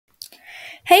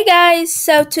Hey guys,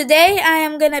 so today I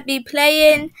am gonna be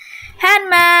playing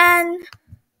Handman.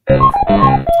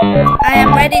 I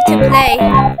am ready to play.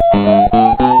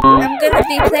 I'm gonna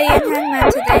be playing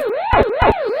Handman today.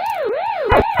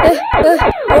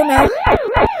 Oh no.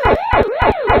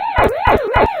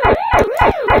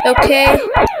 Okay.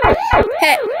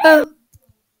 Hey, oh.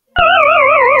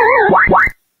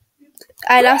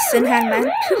 I lost in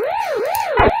Handman.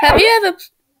 Have you ever...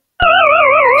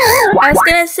 I was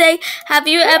gonna say, have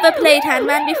you ever played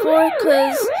Handman before?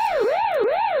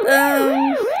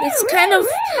 It's kind of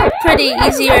pretty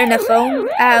easier in a phone.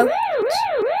 Ow.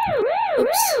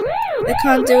 Oops. I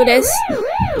can't do this.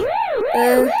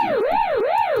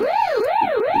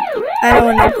 I don't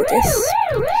want to do this.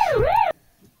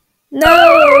 No!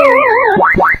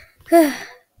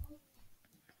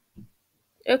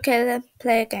 Okay, let's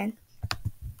play again.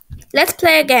 Let's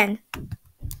play again.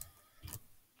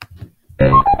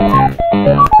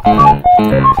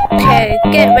 Okay,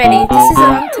 get ready. This is a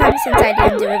long time since I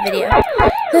didn't do a video.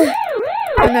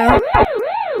 Oh no.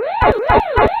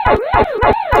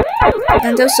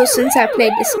 And also since I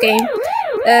played this game.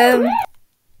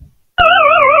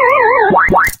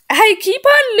 I keep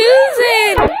on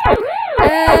losing!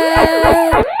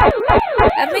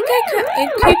 I think I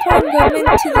keep on going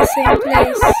to the same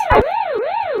place.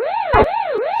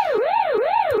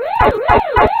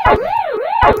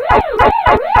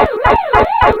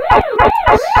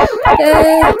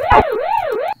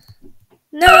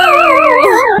 No!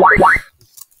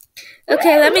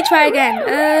 Okay, let me try again.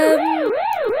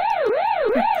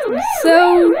 So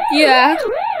yeah,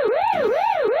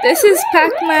 this is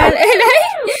Pac-man,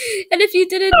 and if you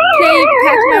didn't play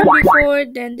Pac-man before,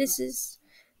 then this is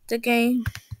the game.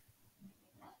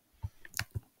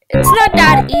 It's not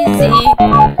that easy.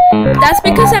 That's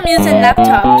because I'm using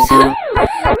laptops. Oh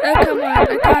come on,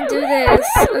 I can't do this.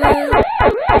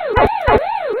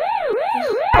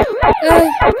 What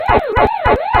the?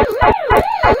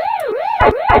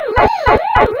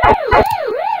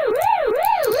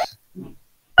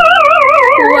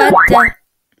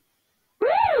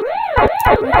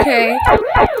 Okay,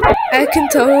 I can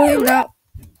totally not.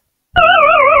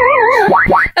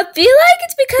 I feel like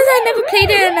it's because I never played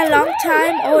it in a long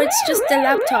time, or it's just the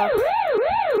laptop.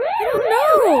 I don't know.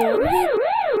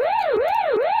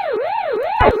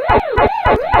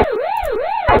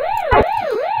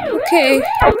 Okay.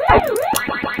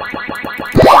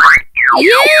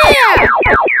 Yeah!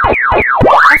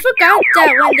 I forgot that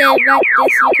when they like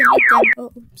this, you can eat them. Oh,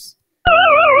 oops.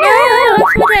 No,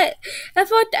 I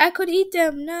thought I could eat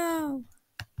them. No.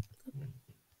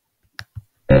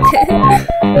 I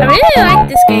really like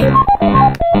this game.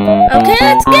 Okay,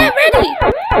 let's get ready.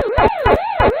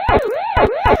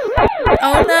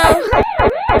 Oh no.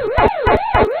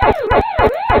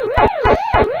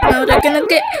 No, they're gonna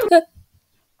get...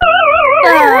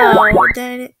 Oh,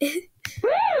 darn it.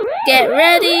 Get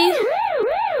ready.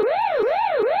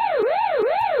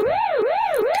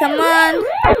 Come on.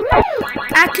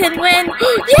 I can win.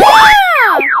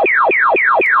 Yeah!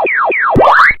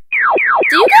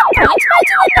 Do you get points by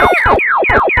doing that?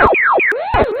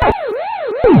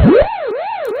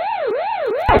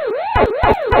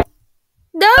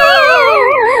 No!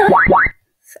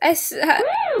 I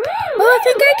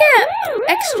think I get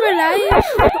extra life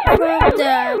from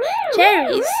the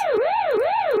cherries.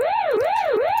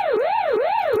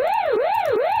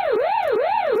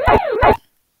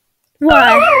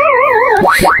 Why?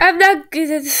 I'm not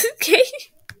good at this game.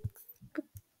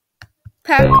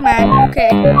 Pac-man,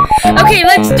 okay. Okay,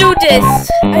 let's do this.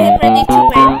 I am ready to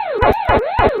win.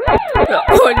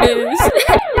 Or lose.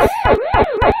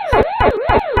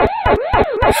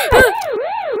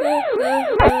 What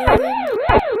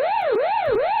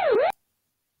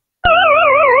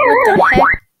the heck?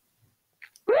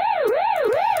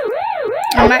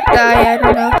 I might die, I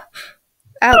don't know.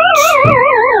 Ouch.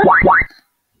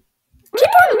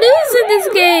 Keep on losing this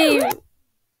game.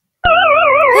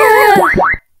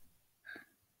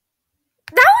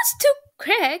 That was too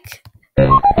quick.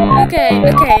 Okay,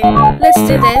 let's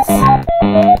do this.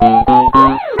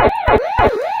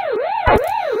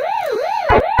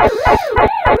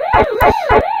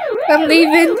 I'm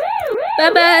leaving.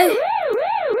 Bye-bye.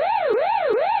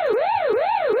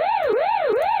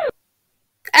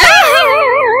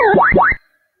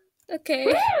 Okay.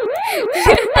 I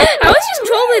was just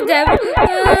trolling them.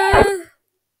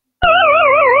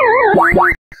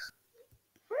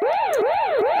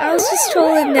 I was just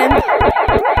trolling them.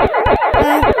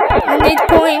 I need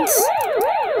points.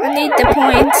 I need the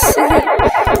points.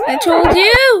 I told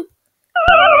you.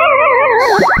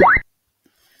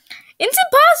 It's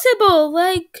impossible.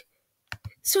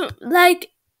 Like,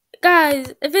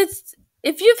 guys, if it's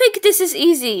If you think this is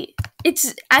easy,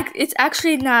 it's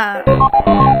actually not.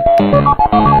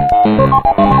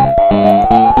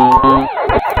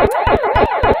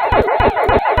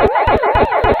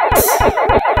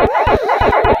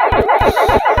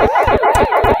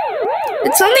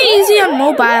 It's only easy on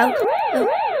mobile.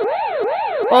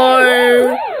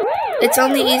 Or it's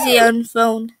only easy on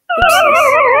phone.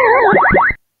 Oopsies.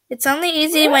 It's only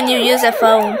easy when you use a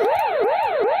phone.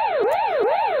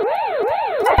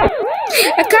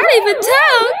 I can't even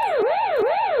tell.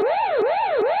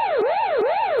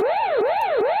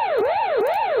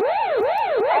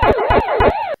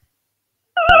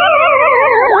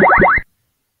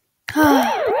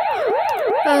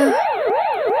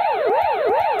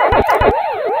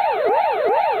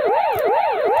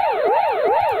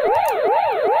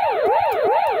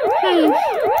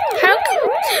 How can,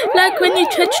 like, when you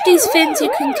touch these fins, you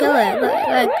can kill it?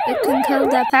 Like it can kill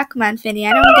that Pac-Man thingy.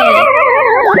 I don't get it.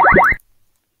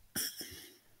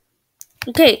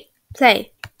 Okay,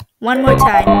 play one more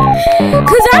time.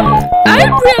 Cause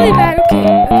I'm really bad. Okay.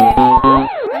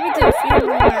 Let me do a few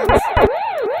more rounds.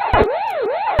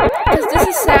 Cause this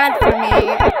is sad for me.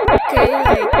 Okay,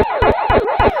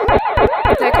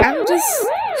 like I'm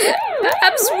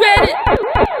sweating.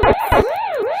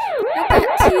 I got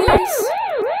tears.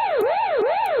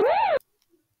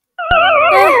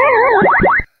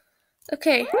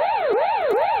 Okay.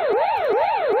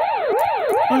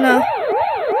 Oh no.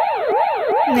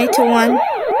 9-1.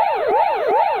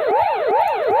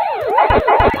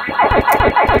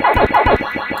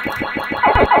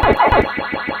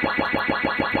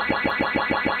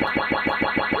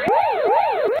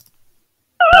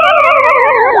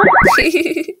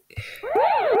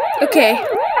 Okay.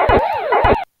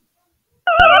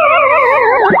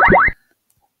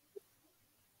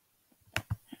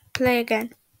 Play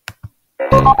again.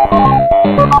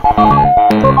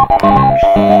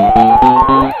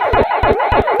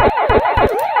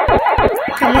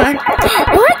 Come on.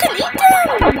 Oh, I can eat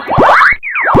them!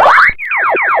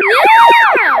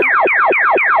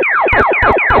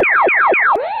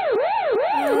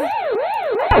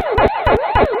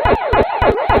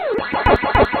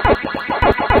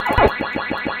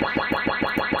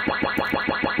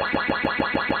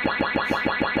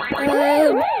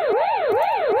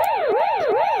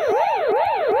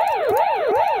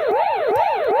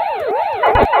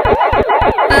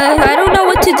 I don't know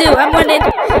what to do. I'm running.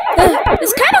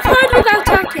 It's kind of hard without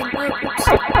talking. Oops.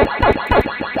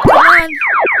 Come on.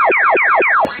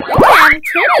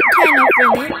 Okay, I'm kind of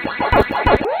running.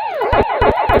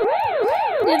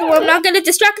 I'm not gonna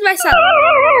distract myself. No,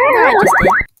 I just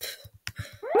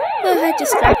did. I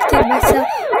distracted myself.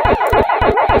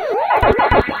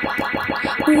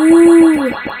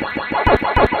 Ooh.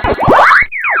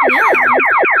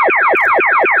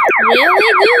 Yeah.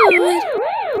 Really good.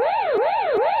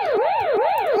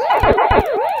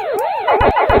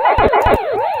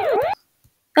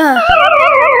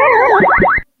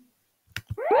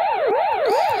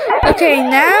 Okay,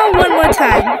 now one more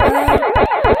time.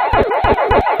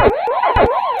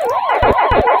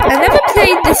 I never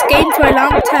played this game for a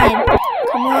long time.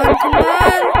 Come on.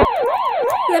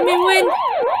 Let me win.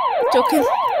 Joking.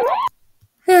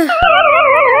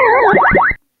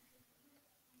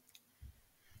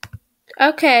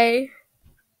 Okay.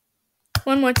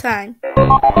 One more time.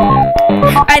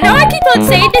 I know I keep on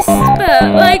saying this,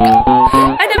 but like,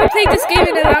 I never played this game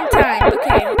in a long time.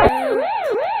 Okay.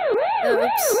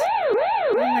 Oops.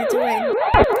 What am I doing?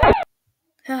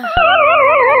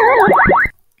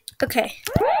 Okay.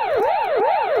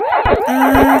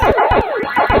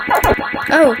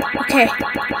 Oh, okay.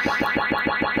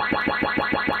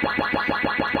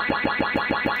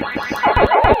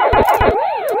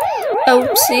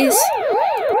 Oopsies.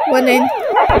 One in.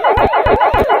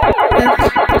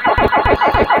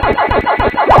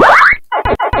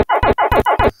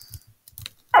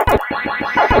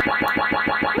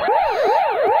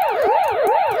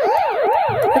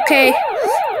 Okay.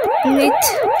 Neat.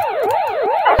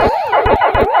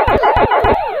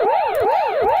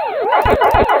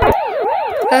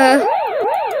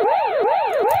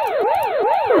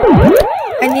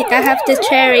 I have the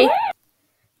cherry.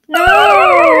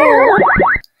 No!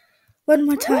 One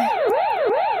more time.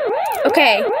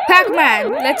 Okay,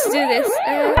 Pac-Man, let's do this.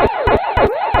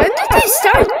 When did they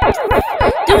start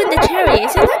doing the cherry?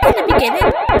 Is it like in the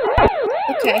beginning?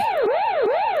 Okay.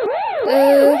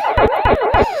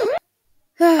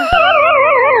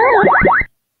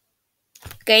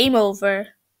 Game over.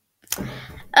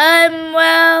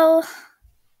 Well.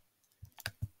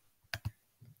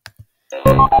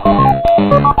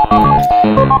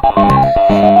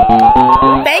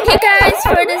 Thank you guys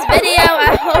for this video.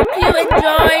 I hope you enjoyed.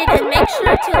 enjoyed, and make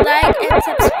sure to like and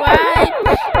subscribe.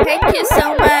 Thank you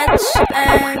so much,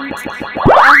 and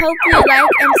I hope you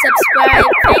like and subscribe.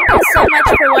 Thank you so much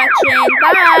for watching.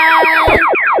 Bye!